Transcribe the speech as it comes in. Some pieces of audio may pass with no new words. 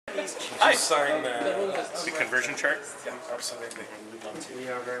Hi. Sign The conversion chart? yeah, absolutely. We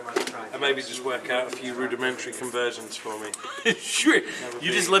are very much trying. And maybe just work out a few rudimentary conversions for me. Sure.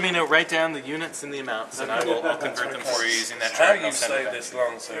 You just let me know, write down the units and the amounts, and I'll convert them for you using that How chart. and you I'll send it stayed back. this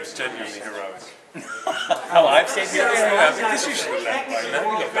long, so it's genuinely heroic. How I've stayed here? Yeah, because you should have left by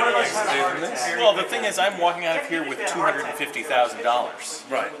now. You've got better things to do than this. Well, the thing is, I'm walking out of here with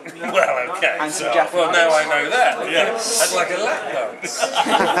 $250,000. Right. Well, okay. And So, some Japanese. well, now I know that. Yeah. That's like a lap dance.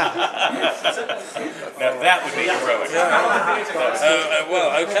 Now that would be heroic. Well,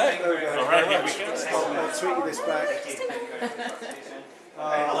 okay. All right, here we go. I'll tweet you this back.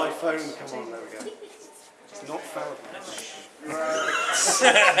 My phone, come on, there we go. It's not fallible.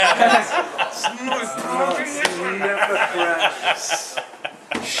 Never crashes.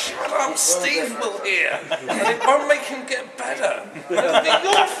 Shut up, Steve will hear. And it won't make him get better. It'll be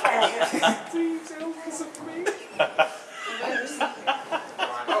your fault.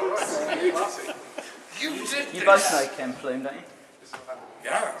 You did You this. both know Ken Plume, don't you?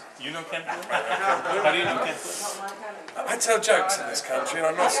 Yeah. You know Ken? How do you know Ken? I tell jokes in this country, and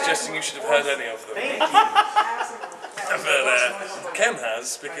I'm not suggesting you should have heard any of them. But Ken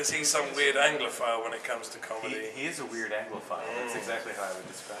has, because he's some weird Anglophile when it comes to comedy. He is a weird Anglophile. That's exactly how I would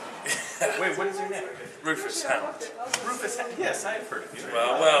describe him. Wait, what is your name? Rufus Hound. Rufus Hound. Yes, I've heard of you.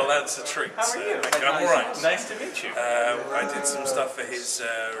 Well, that's a treat. How are you? I'm alright. Nice to meet you. I did some stuff for his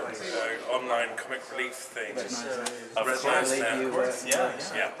online comic relief thing. Of Red course. Lights Now. Yeah.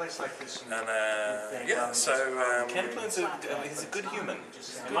 Yeah. And yeah, so Ken Plume's he's a good human.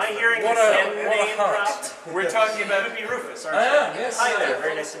 Am I hearing what the a Ken name heart. dropped? We're talking about That would be Rufus, I aren't you? am, yes. Hi there,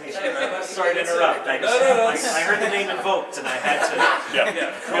 very nice to meet you. Sorry to interrupt. I heard the name invoked and I had to.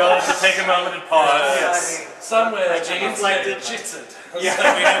 Yeah. We all have to take a moment and pause. Yes. Somewhere James James like like to jittered.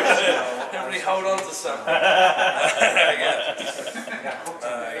 Yeah. Everybody hold on to something.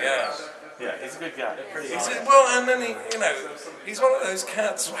 Yeah. Yeah, he's a good guy. Well, and then he's one of those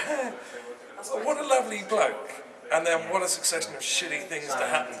cats where, what a lovely bloke, and then what a succession of shitty things to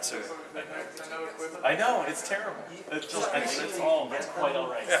happen to him. I know, it's terrible. It's all Quite all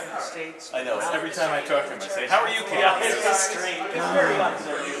right. Yeah. I know. Every time I talk to him, I say, "How are you, Ken?" It's strange. It's very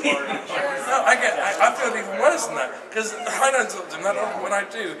uncertain. No, I feel even worse than that, because I don't talk to him that often. When I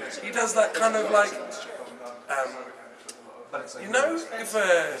do, he does that kind of like, you know, if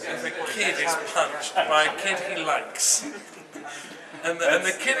a kid is punched by a kid he likes, and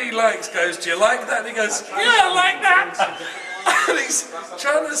the kid he likes goes, "Do you like that?" And he goes, "Yeah, I like that." And he's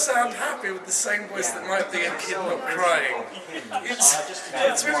trying to sound happy with the same voice that might be a kid not crying.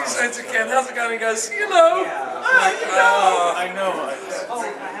 It's when you say to Ken, "How's it going?" He goes, "You know." I know.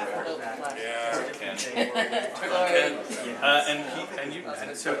 Yeah.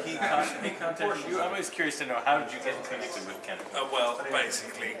 And so he contacted you. I'm always curious to know, how did you get connected with Ken? Well,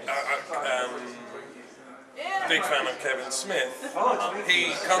 basically, big fan of Kevin Smith.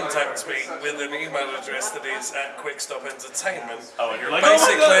 He contacts me with an email address that is @Quickstop Entertainment. Oh, and you're like,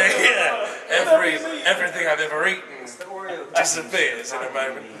 Basically, everything I've ever eaten disappears in a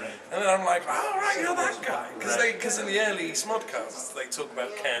moment. And then I'm like, oh, right, you're that guy. Because in the early Smodcasts, they talk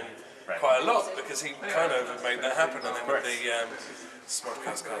about Ken quite a lot, because he kind of made that happen. And then with the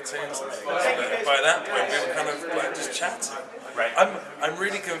Smodcast cartoons and things, but by that point we were kind of like just chatting. Right. I'm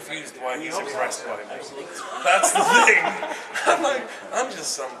really confused why he's impressed by me. That's the thing. I'm like, I'm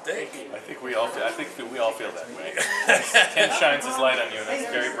just some dick. I think we all feel that way. Ken shines his light on you, and it's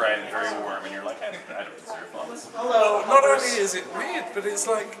very bright and very warm, and you're like, I don't deserve all this. Not only is it weird, but it's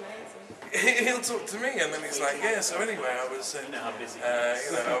like, he'll talk to me, and then he's like, yeah. So anyway, I was,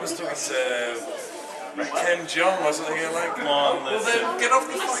 I was talking to Ken John or something. You're like, well, then get off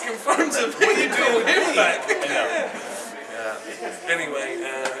the fucking phone to me. What are you doing with him back? Anyway,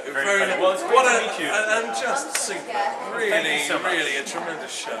 Well, it's great to meet you. And just super. Really, really a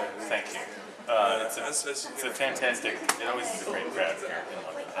tremendous show. Thank you. It's a fantastic. It always is a great crowd here in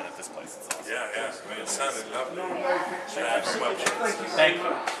London, and at this place, it's awesome. Yeah. It sounded lovely. Thank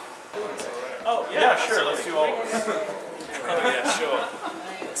you. Oh yeah, sure. Let's do all of them. Oh yeah, sure.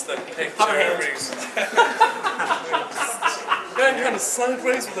 It's the picture everybody's going kind of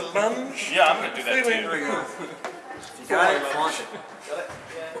sideways with a lunge. Yeah, I'm gonna do that too. You got it? Launch it.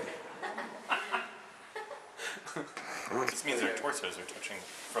 This means our torsos are touching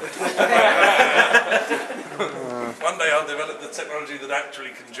from. One day I'll develop the technology that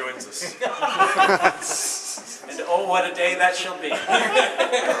actually conjoins us. And oh, what a day that shall be.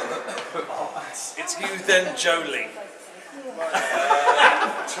 It's you then, Jolie.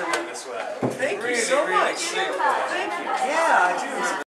 Tremendous work. Thank you so much. Super. Yeah, I do.